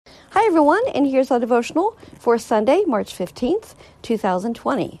everyone, and here's our devotional for Sunday, March 15th,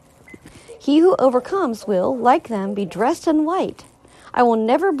 2020. He who overcomes will, like them, be dressed in white. I will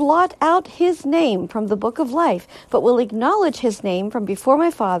never blot out his name from the book of life, but will acknowledge his name from before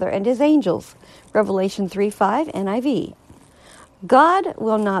my Father and his angels. Revelation 3:5 NIV. God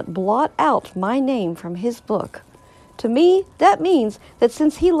will not blot out my name from his book. To me, that means that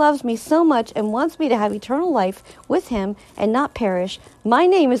since he loves me so much and wants me to have eternal life with him and not perish, my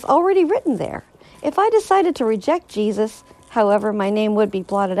name is already written there. If I decided to reject Jesus, however, my name would be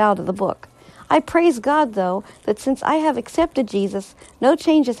blotted out of the book. I praise God, though, that since I have accepted Jesus, no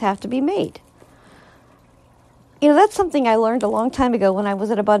changes have to be made. That's something I learned a long time ago when I was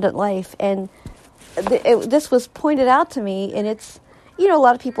at Abundant Life, and this was pointed out to me, and it's, a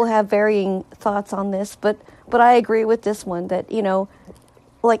lot of people have varying thoughts on this, but I agree with this one that,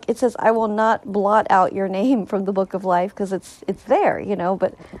 like it says, I will not blot out your name from the book of life because it's there,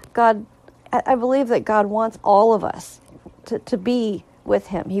 but God, I believe that God wants all of us to be with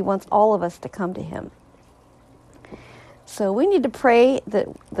him. He wants all of us to come to him. So we need to pray that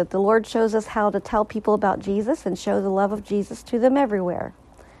the Lord shows us how to tell people about Jesus and show the love of Jesus to them everywhere.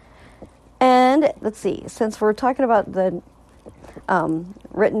 And let's see, since we're talking about the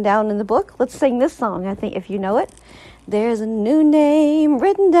written down in the book, let's sing this song, I think, if you know it. There's a new name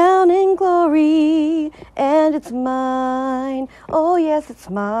written down in glory, and it's mine. Oh, yes, it's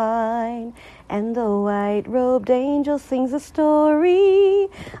mine. And the white-robed angel sings a story.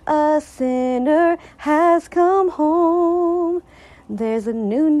 A sinner has come home. There's a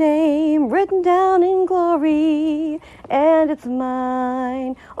new name written down in glory, and it's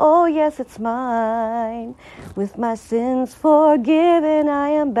mine. Oh, yes, it's mine. With my sins forgiven, I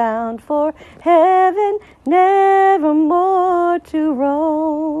am bound for heaven, nevermore to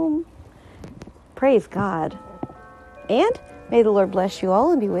roam. Praise God. And may the Lord bless you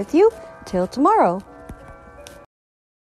all and be with you till tomorrow.